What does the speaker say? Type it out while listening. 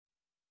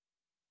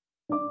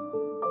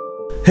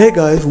Hey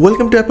guys,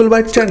 welcome to Apple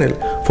Byte channel.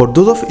 For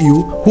those of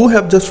you who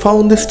have just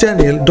found this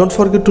channel, don't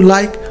forget to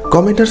like,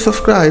 comment and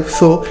subscribe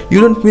so you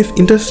don't miss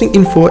interesting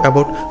info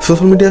about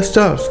social media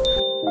stars.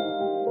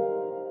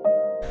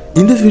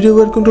 In this video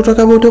we are going to talk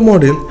about a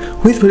model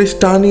who is very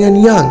stunning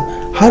and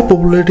young. Her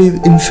popularity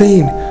is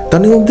insane. The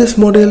name of this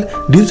model,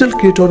 digital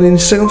creator and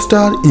Instagram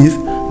star is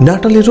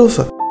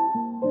Natalieroser.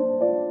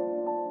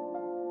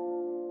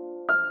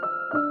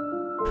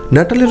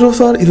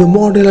 Natalieroser is a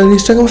model and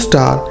Instagram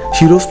star.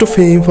 She rose to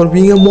fame for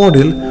being a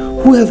model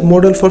who has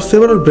modeled for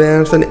several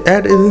brands and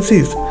ad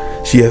agencies.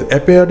 She has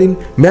appeared in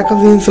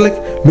magazines like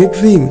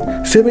Magazine,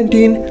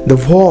 17, The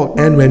Vogue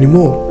and many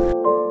more.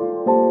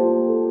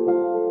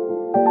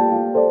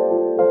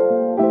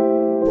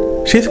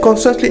 She is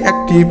constantly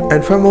active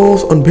and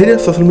famous on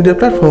various social media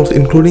platforms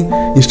including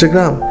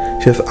Instagram.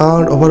 She has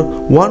earned over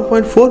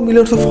 1.4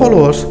 million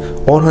followers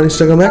on her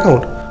Instagram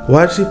account,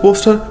 where she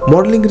posts her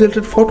modeling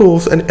related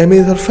photos and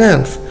amazes her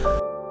fans.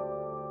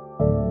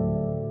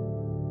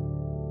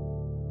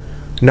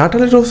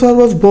 Natalieroser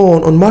was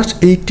born on March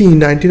 18,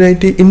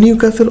 1990 in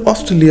Newcastle,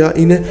 Australia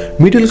in a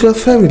middle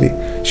class family.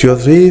 She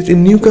was raised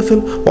in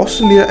Newcastle,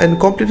 Australia and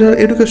completed her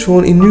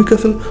education in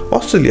Newcastle,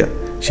 Australia.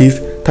 She is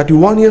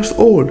 31 years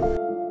old.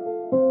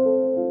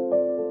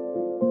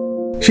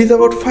 She is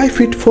about 5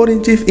 feet 4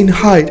 inches in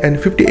height and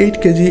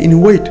 58 kg in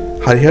weight.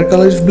 Her hair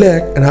color is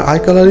black and her eye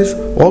color is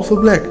also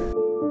black.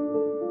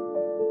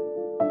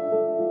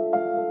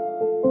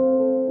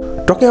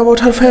 Talking about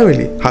her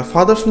family, her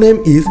father's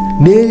name is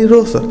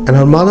Natalieroser and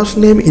her mother's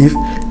name is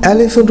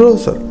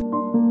Roser.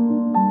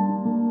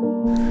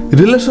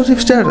 Relationship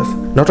status.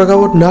 Now talk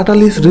about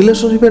Natalie's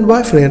relationship and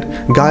boyfriend.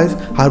 Guys,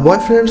 her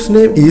boyfriend's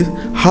name is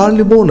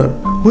Harley Bonner,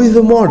 who is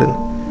a model.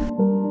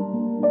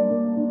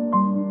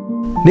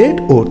 Net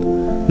worth.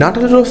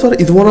 Natalieroser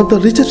is one of the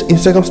richest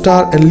Instagram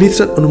stars and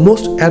listed on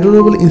most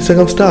adorable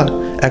Instagram star.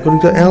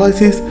 According to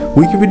analysis,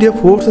 Wikipedia,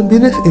 Forbes and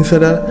Business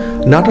Insider,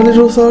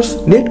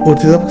 Natalieroser's net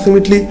worth is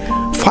approximately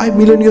 $5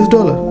 million.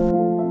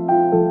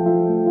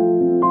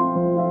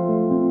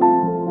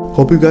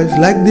 Hope you guys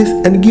like this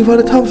and give her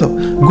a thumbs up.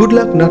 Good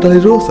luck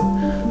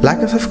Natalieroser. Like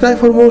and subscribe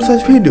for more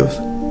such videos.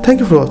 Thank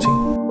you for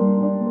watching.